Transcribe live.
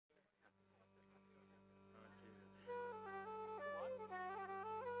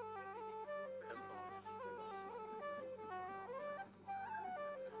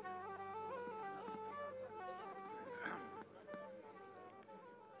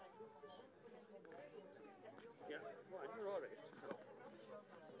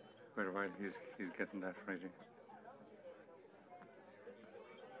quite a while. He's getting that ready.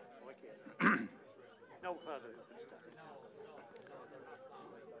 No further.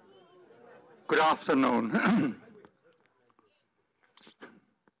 Good afternoon.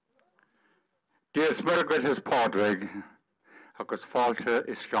 Dies Margaret is Podrig, agus Falta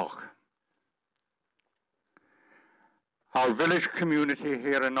Isteach. Our village community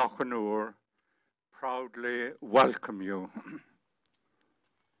here in Knockanure proudly welcome you.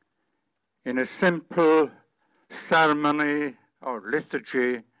 In a simple ceremony or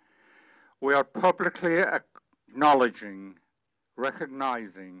liturgy, we are publicly acknowledging,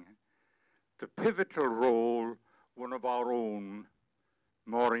 recognizing the pivotal role one of our own,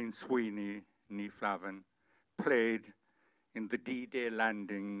 Maureen Sweeney, née Flavin, played in the D-Day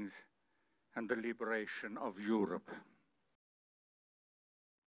landings and the liberation of Europe.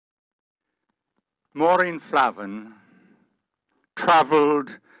 Maureen Flavin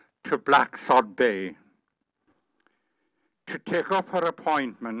travelled to Blacksod Bay to take up her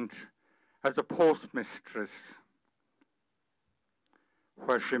appointment as a postmistress,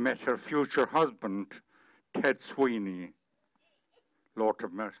 where she met her future husband, Ted Sweeney, Lord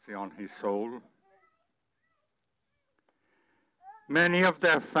have mercy on his soul. Many of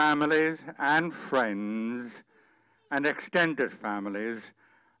their families and friends and extended families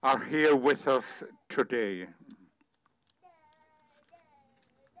are here with us today.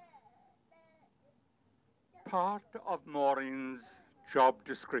 Part of Maureen's job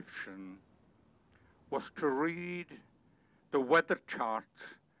description was to read the weather charts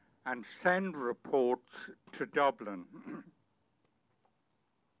and send reports to Dublin.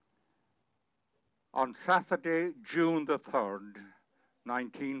 On Saturday, June the 3rd,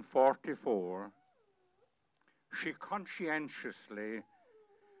 1944, she conscientiously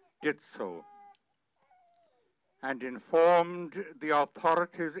did so and informed the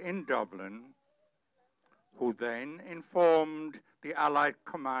authorities in Dublin, who then informed the Allied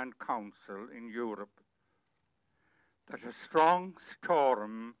Command Council in Europe, that a strong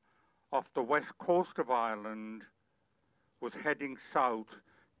storm off the west coast of Ireland was heading south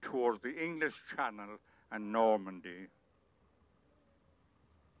towards the English Channel and Normandy.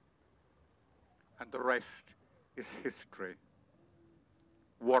 And the rest is history,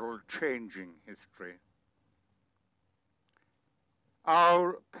 world-changing history.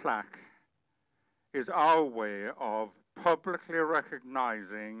 Our plaque is our way of publicly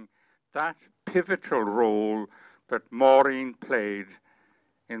recognizing that pivotal role that Maureen played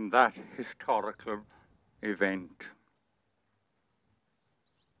in that historical event.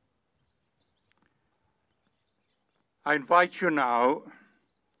 I invite you now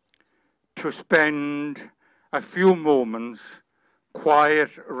to spend a few moments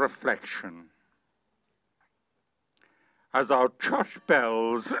quiet reflection as our church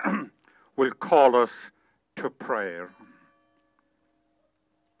bells will call us to prayer.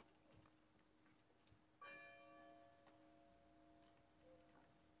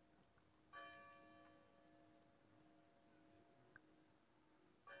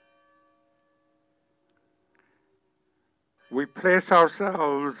 We place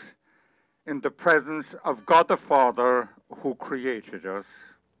ourselves in the presence of God the Father who created us,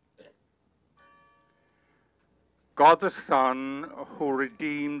 God the Son who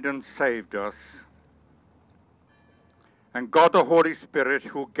redeemed and saved us, and God the Holy Spirit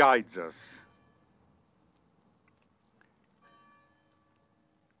who guides us.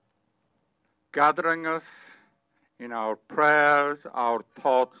 Gathering us in our prayers, our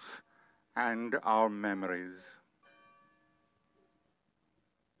thoughts, and our memories.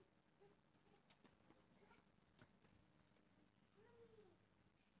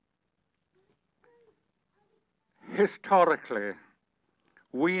 Historically,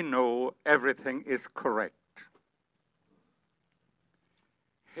 we know everything is correct.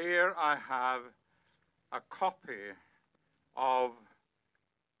 Here I have a copy of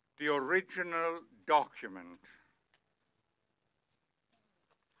the original document.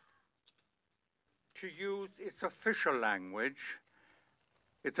 To use its official language,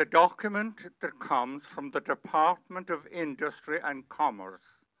 it's a document that comes from the Department of Industry and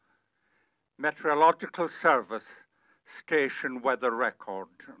Commerce, Meteorological Service Station Weather Record.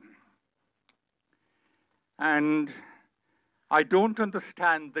 And I don't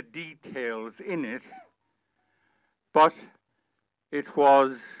understand the details in it, but it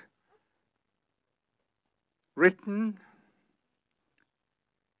was written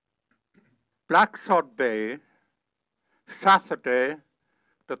Blacksod Bay, Saturday,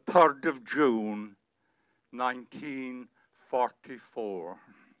 the 3rd of June, 1944.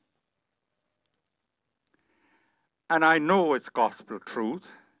 And I know it's gospel truth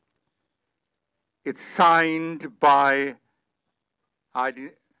It's signed by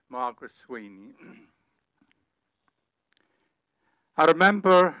Margaret Sweeney. I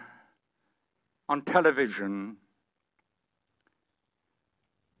remember on television,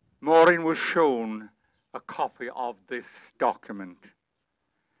 Maureen was shown a copy of this document.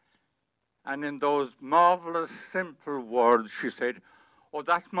 And in those marvelous, simple words, she said, "Oh,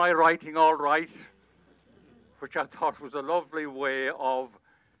 that's my writing, all right," which I thought was a lovely way of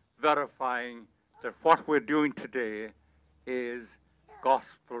verifying that what we're doing today is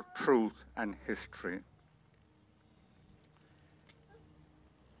gospel truth and history.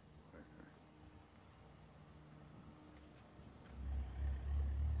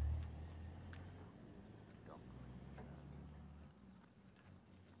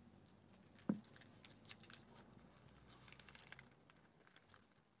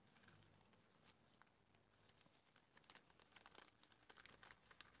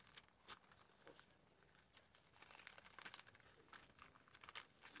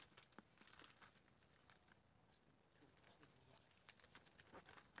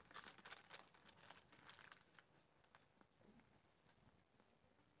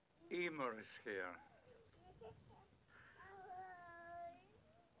 Emer is here.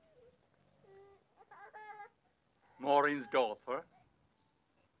 Maureen's daughter.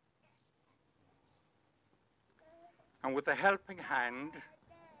 And with the helping hand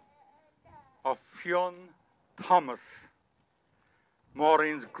of Fionn Thomas,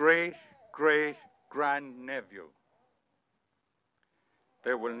 Maureen's great-great-grandnephew,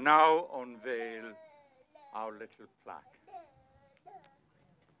 they will now unveil our little plaque.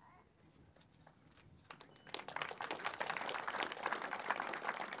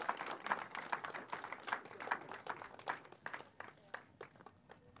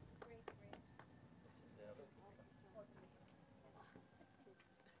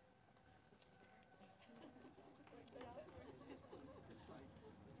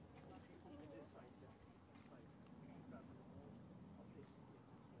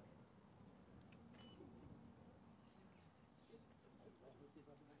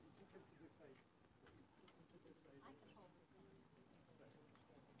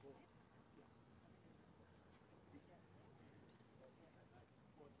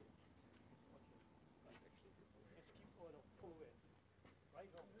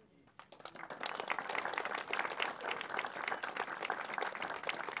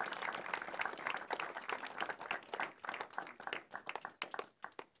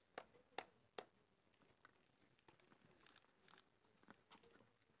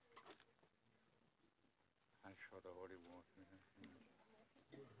 I'll show the holy water.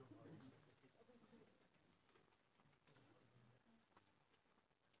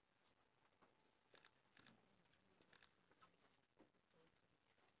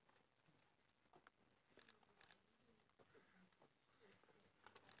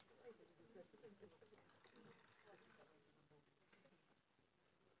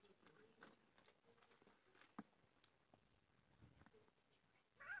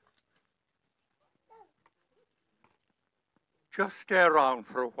 Just stay around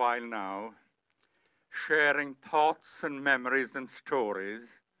for a while now, sharing thoughts and memories and stories,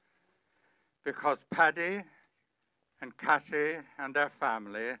 because Paddy and Cathy and their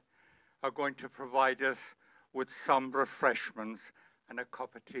family are going to provide us with some refreshments and a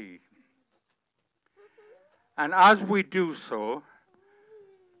cup of tea. And as we do so,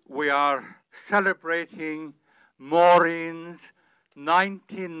 we are celebrating Maureen's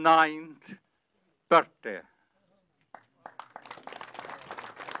 99th birthday.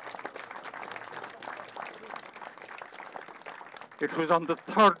 It was on the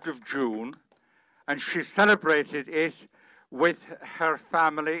 3rd of June, and she celebrated it with her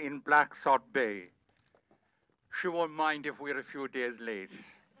family in Blacksod Bay. She won't mind if we're a few days late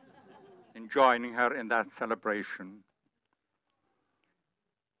in joining her in that celebration.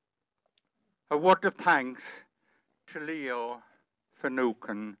 A word of thanks to Leo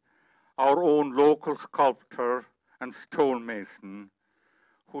Finucane, our own local sculptor and stonemason,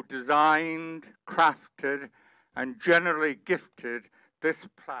 who designed, crafted, and generally gifted this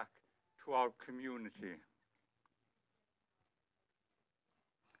plaque to our community.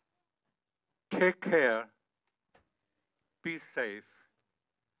 Take care, be safe,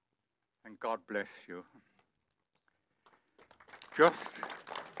 and God bless you.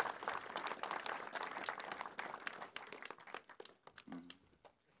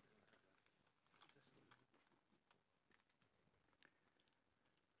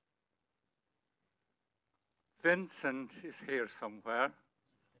 Vincent is here somewhere,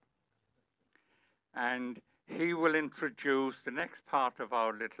 and he will introduce the next part of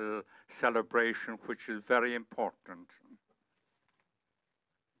our little celebration, which is very important.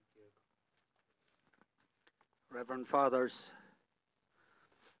 Reverend Fathers,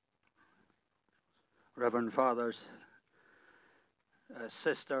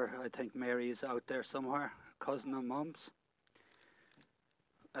 sister, I think Mary is out there somewhere, cousin of Mum's.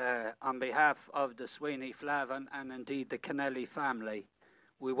 On behalf of the Sweeney, Flavin, and indeed the Kennelly family,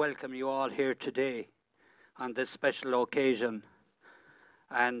 we welcome you all here today on this special occasion.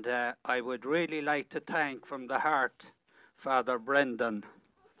 And I would really like to thank from the heart Father Brendan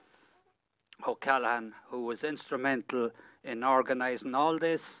O'Callaghan, who was instrumental in organising all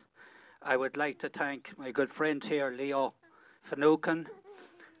this. I would like to thank my good friend here, Leo Finucane,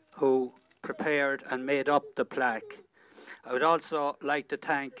 who prepared and made up the plaque. I would also like to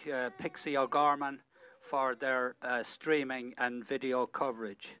thank Pixie O'Gorman for their streaming and video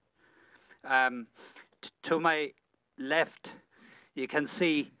coverage. To my left, you can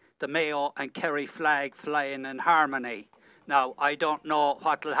see the Mayo and Kerry flag flying in harmony. Now, I don't know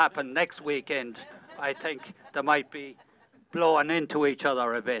what will happen next weekend. I think they might be blowing into each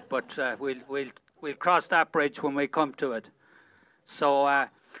other a bit, but we'll cross that bridge when we come to it. So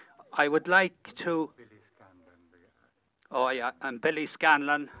I would like to... Oh yeah, and Billy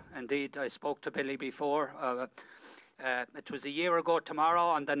Scanlon, indeed, I spoke to Billy before. It was a year ago tomorrow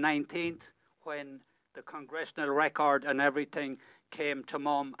on the 19th when the congressional record and everything came to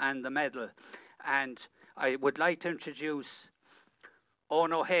Mum and the medal. And I would like to introduce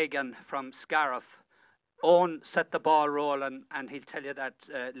Owen O'Hagan from Scariff. Owen set the ball rolling, and he'll tell you that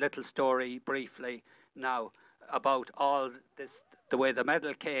little story briefly now about all this, the way the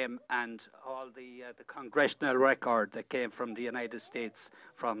medal came and all the congressional record that came from the United States,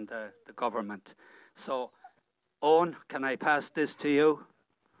 from the government. So, Owen, can I pass this to you?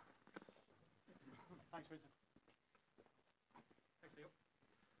 Thanks, Richard.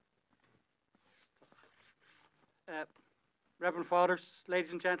 Reverend Fathers,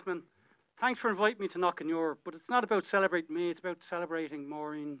 ladies and gentlemen, thanks for inviting me to Knockanure, but it's not about celebrating me, it's about celebrating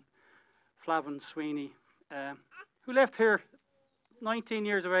Maureen Flavin Sweeney, who left here 19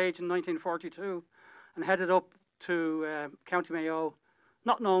 years of age in 1942 and headed up to County Mayo,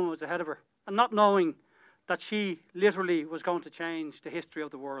 not knowing what was ahead of her, and not knowing that she literally was going to change the history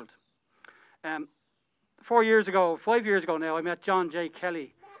of the world. 5 years ago now, I met John J.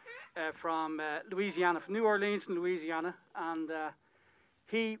 Kelly from Louisiana, from New Orleans in Louisiana, and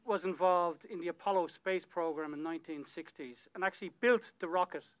he was involved in the Apollo space program in the 1960s and actually built the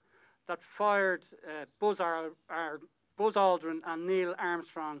rocket that fired Buzz Aldrin and Neil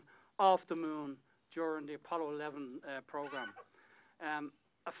Armstrong off the moon during the Apollo 11 program.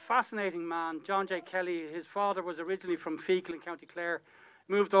 A fascinating man, John J. Kelly. His father was originally from Fecal in County Clare,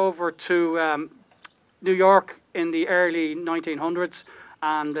 moved over to New York in the early 1900s,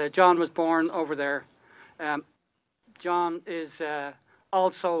 and John was born over there. John is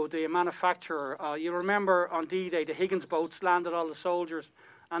also the manufacturer. You remember on D-Day, the Higgins boats landed all the soldiers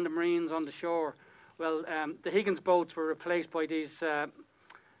and the Marines on the shore. Well, the Higgins boats were replaced by these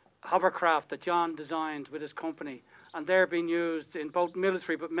hovercraft that John designed with his company, and they're being used in both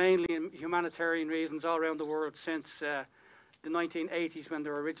military but mainly in humanitarian reasons all around the world since the 1980s when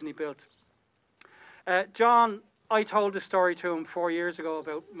they were originally built. John, I told this story to him 4 years ago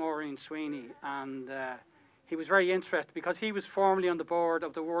about Maureen Sweeney, and he was very interested because he was formerly on the board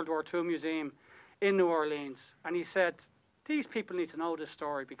of the World War II Museum in New Orleans, and he said, these people need to know this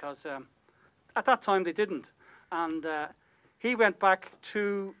story because at that time they didn't. And he went back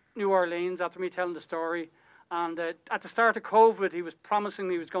to New Orleans after me telling the story, and at the start of COVID he was promising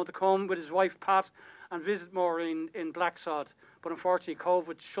he was going to come with his wife Pat and visit Maureen in Blacksod, but unfortunately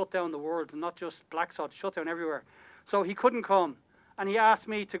COVID shut down the world, and not just Blacksod, shut down everywhere. So he couldn't come, and he asked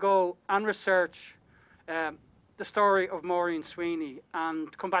me to go and research the story of Maureen Sweeney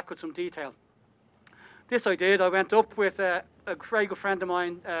and come back with some detail. This I did. I went up with a very good friend of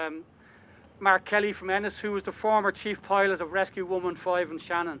mine, Mark Kelly from Ennis, who was the former chief pilot of Rescue Woman 5 in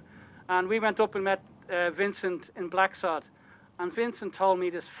Shannon. And we went up and met Vincent in Blacksod. And Vincent told me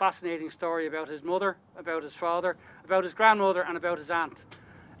this fascinating story about his mother, about his father, about his grandmother, and about his aunt.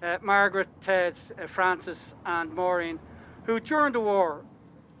 Margaret, Ted, Francis, and Maureen, who during the war,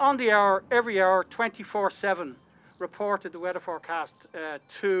 on the hour, every hour, 24/7, reported the weather forecast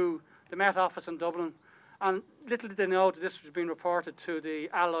to the Met Office in Dublin. And little did they know that this was being reported to the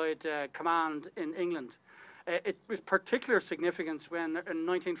Allied command in England. It was particular significance when, in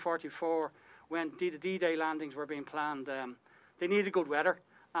 1944, when the D-Day landings were being planned. They needed good weather,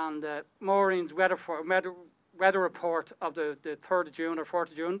 and Maureen's weather report of the 3rd of June, or 4th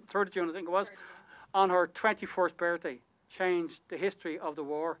of June, 3rd of June I think it was, on her 21st birthday changed the history of the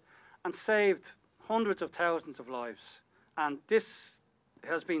war and saved hundreds of thousands of lives. And this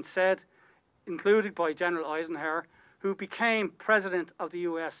has been said, included by General Eisenhower, who became President of the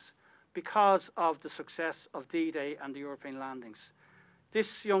US because of the success of D-Day and the European landings.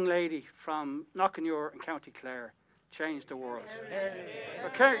 This young lady from Knockanure in County Clare changed the world.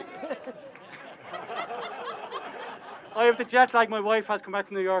 Okay. I have the jet lag. My wife has come back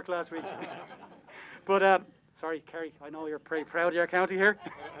from New York last week. But, sorry, Kerry, I know you're pretty proud of your county here.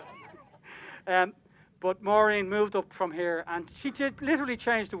 But Maureen moved up from here, and she did literally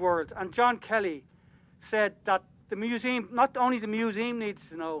change the world. And John Kelly said that the museum, not only the museum needs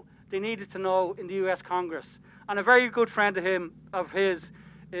to know, they needed to know in the US Congress. And a very good friend of his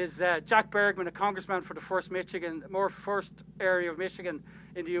is Jack Bergman, a congressman for the first area of Michigan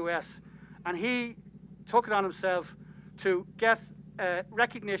in the US. And he took it on himself to get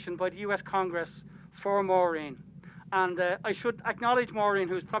recognition by the US Congress for Maureen. And I should acknowledge Maureen,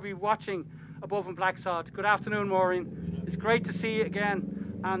 who's probably watching above in Blacksod. Good afternoon, Maureen. It's great to see you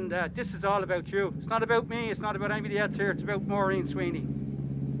again. And this is all about you. It's not about me. It's not about anybody else here. It's about Maureen Sweeney.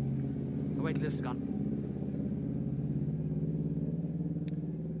 Oh, wait till this is gone.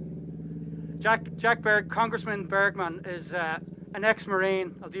 Congressman Bergman is an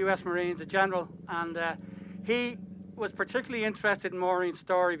ex-Marine of the US Marines, a general. And he was particularly interested in Maureen's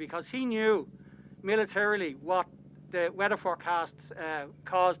story because he knew militarily what the weather forecasts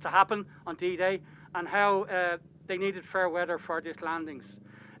caused to happen on D-Day and how they needed fair weather for these landings.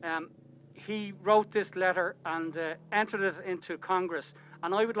 He wrote this letter and entered it into Congress,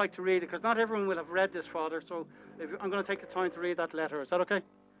 and I would like to read it because not everyone will have read this, Father, so I'm going to take the time to read that letter. Is that okay?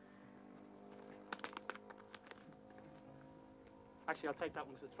 Actually, I'll take that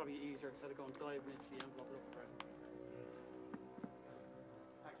one because it's probably easier instead of going diving into the envelope.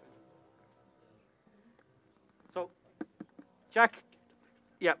 So,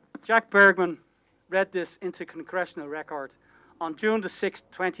 Jack Bergman read this into congressional record on June the 6th,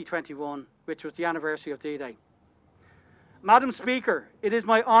 2021, which was the anniversary of D-Day. Madam Speaker, it is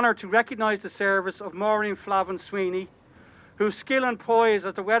my honour to recognise the service of Maureen Flavin Sweeney, whose skill and poise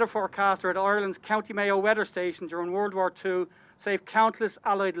as the weather forecaster at Ireland's County Mayo weather station during World War II saved countless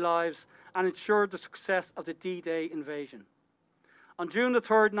Allied lives and ensured the success of the D-Day invasion. On June the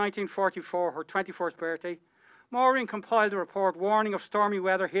 3rd, 1944, her 21st birthday, Maureen compiled a report warning of stormy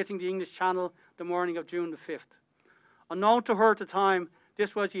weather hitting the English Channel the morning of June the 5th. Unknown to her at the time,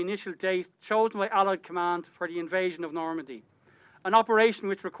 this was the initial date chosen by Allied Command for the invasion of Normandy, an operation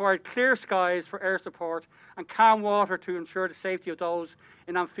which required clear skies for air support and calm water to ensure the safety of those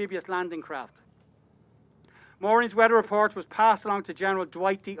in amphibious landing craft. Maureen's weather report was passed along to General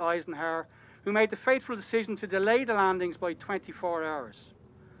Dwight D. Eisenhower, who made the fateful decision to delay the landings by 24 hours.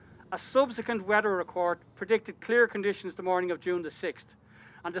 A subsequent weather report predicted clear conditions the morning of June the 6th,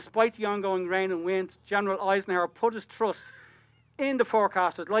 and despite the ongoing rain and wind, General Eisenhower put his trust in the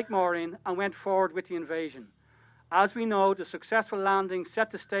forecasters like Maureen and went forward with the invasion. As we know, the successful landing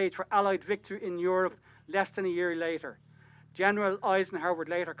set the stage for Allied victory in Europe less than a year later. General Eisenhower would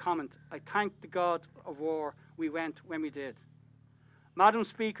later comment, "I thank the God of war we went when we did." Madam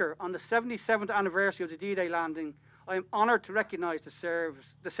Speaker, on the 77th anniversary of the D-Day landing, I am honoured to recognise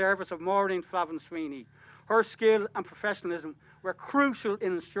the service of Maureen Flavin Sweeney. Her skill and professionalism were crucial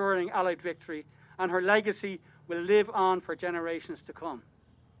in ensuring Allied victory, and her legacy will live on for generations to come.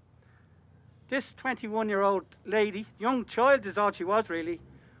 This 21-year-old lady, young child is all she was really,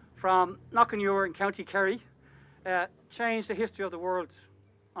 from Knockanure in County Kerry, changed the history of the world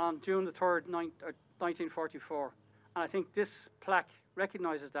on June the 3rd, 1944. And I think this plaque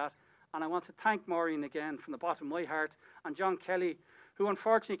recognises that. And I want to thank Maureen again from the bottom of my heart, and John Kelly, who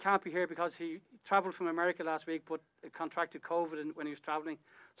unfortunately can't be here because he travelled from America last week but contracted COVID when he was travelling.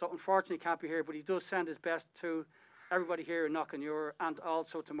 So unfortunately can't be here, but he does send his best to everybody here in Knockanure and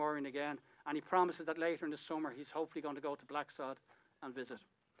also to Maureen again. And he promises that later in the summer he's hopefully going to go to Blacksod and visit.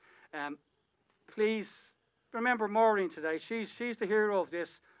 Please remember Maureen today. She's the hero of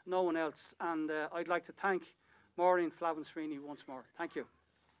this, no one else. And I'd like to thank Maureen Flavin Sweeney once more. Thank you.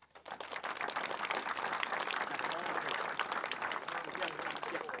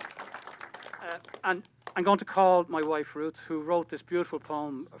 And I'm going to call my wife Ruth, who wrote this beautiful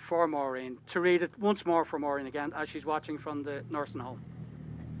poem for Maureen, to read it once more for Maureen again as she's watching from the nursing home.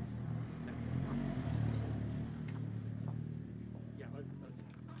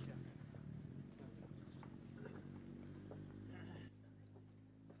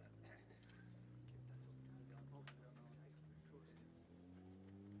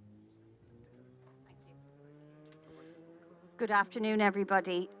 Good afternoon,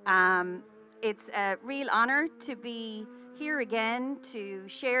 everybody. It's a real honour to be here again to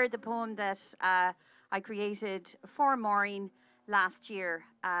share the poem that I created for Maureen last year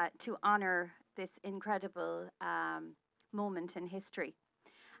to honour this incredible moment in history.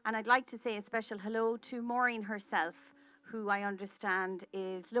 And I'd like to say a special hello to Maureen herself, who I understand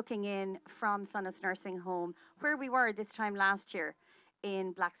is looking in from Sunnis Nursing Home, where we were this time last year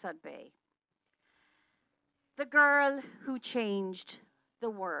in Blacksod Bay. The girl who changed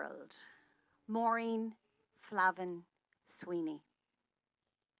the world, Maureen Flavin Sweeney.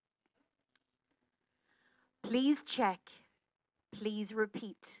 Please check, please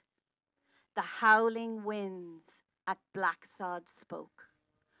repeat. The howling winds at Blacksod spoke.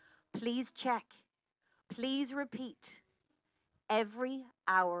 Please check, please repeat. Every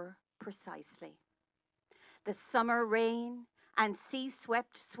hour precisely. The summer rain and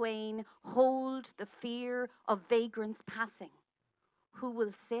sea-swept swain hold the fear of vagrants passing. Who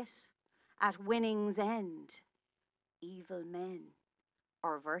will sit at winning's end, evil men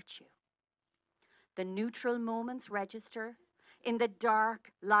or virtue? The neutral moments register in the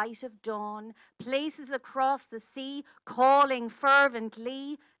dark light of dawn, places across the sea calling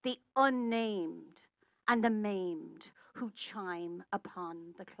fervently the unnamed and the maimed who chime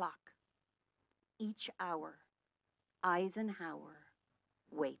upon the clock. Each hour, Eisenhower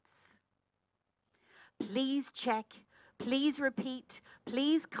waits. Please check, please repeat,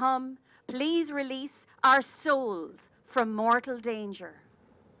 please come, please release our souls from mortal danger.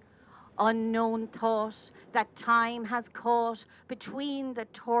 Unknown thought that time has caught between the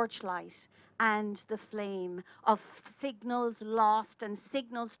torchlight and the flame of signals lost and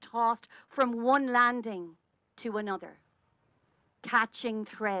signals tossed from one landing to another, catching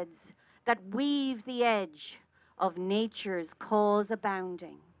threads that weave the edge of nature's cause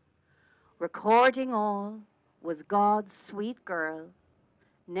abounding. Recording all was God's sweet girl,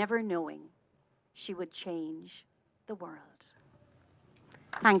 never knowing she would change the world.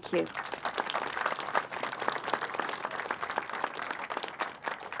 Thank you.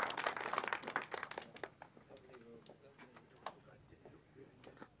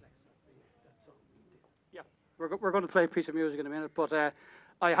 We're going to play a piece of music in a minute, but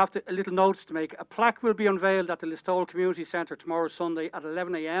I have a little notice to make. A plaque will be unveiled at the Listowel Community Centre tomorrow, Sunday, at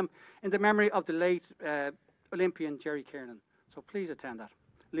 11 a.m. in the memory of the late Olympian Jerry Kiernan. So please attend that.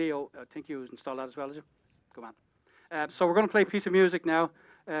 Leo, I think you installed that as well, did you? Come on. So we're going to play a piece of music now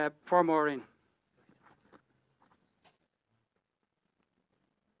for Maureen.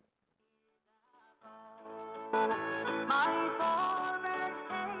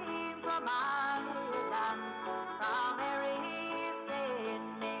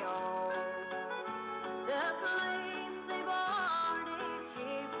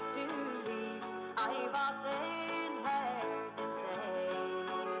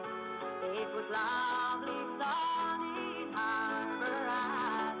 Lovely sunny harbour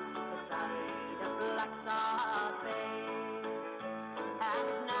at the side of Blacksod Bay. And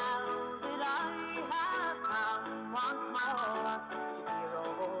now that I have come once more to dear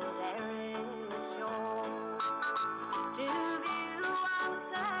old Erris shore, to view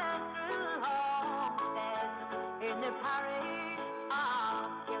ancestral homesteads in the parish of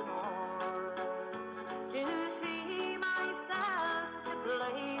Gilmore, to see myself the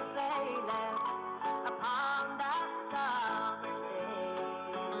place they left upon that summer's day,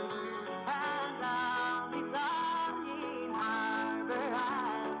 and lovely sunny harbour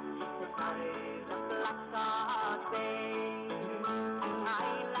at the side of Blacksod Bay. I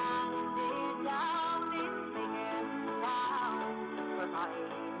landed down in Binghamstown, where I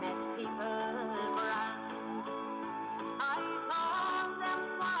met people grand. I told them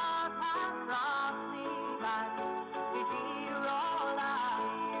what had brought me back to dear old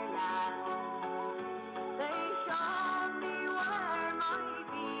Ireland. They showed me where my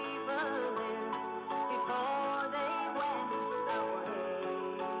people lived before they went away,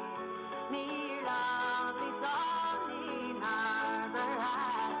 near lovely sunny harbour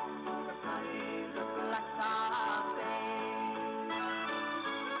at the side of Blacksod Bay.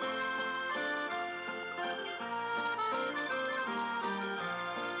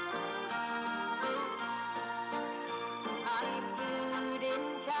 I stood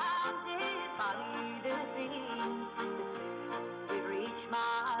enchanted by the scenes that soon did reach my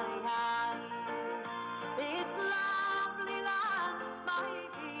eyes. This lovely land my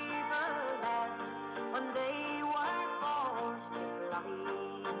people left when they were forced to fly.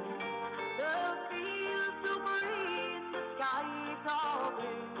 The fields so green, the sky so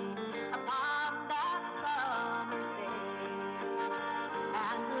blue upon that summer's day,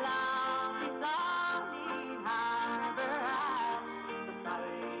 and lovely sunny harbour at the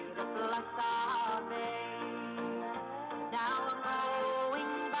side of Blacksod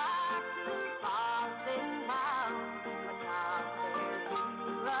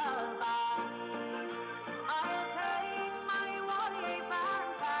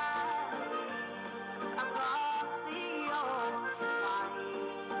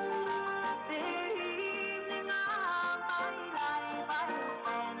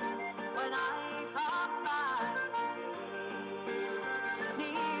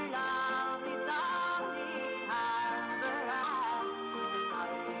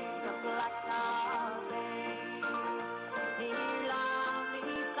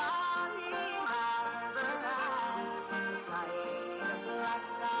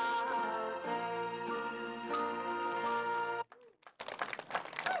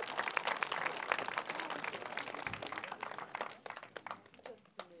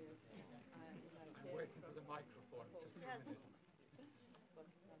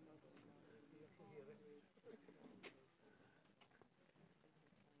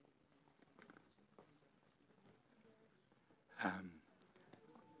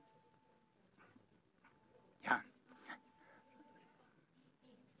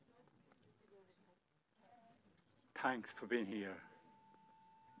thanks for being here.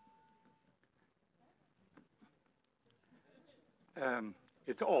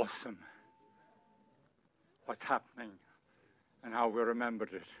 It's awesome what's happening and how we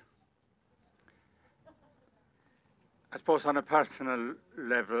remembered it. I suppose on a personal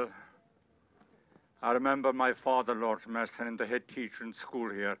level, I remember my father, Lord Merson, and the head teacher in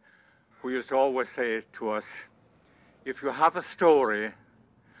school here, who used to always say to us, if you have a story,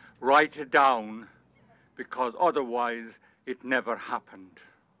 write it down, because otherwise it never happened.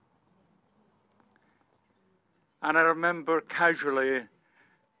 And I remember casually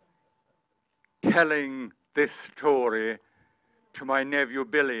telling this story to my nephew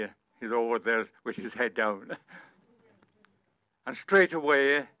Billy. He's over there with his head down. And straight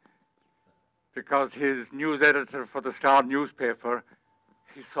away, because his news editor for the Star newspaper,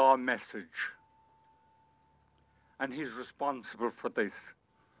 he saw a message. And he's responsible for this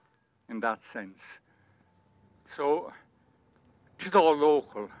in that sense. So, it is all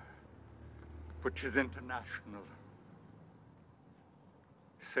local, but it is international.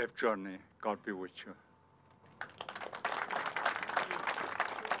 Safe journey. God be with you.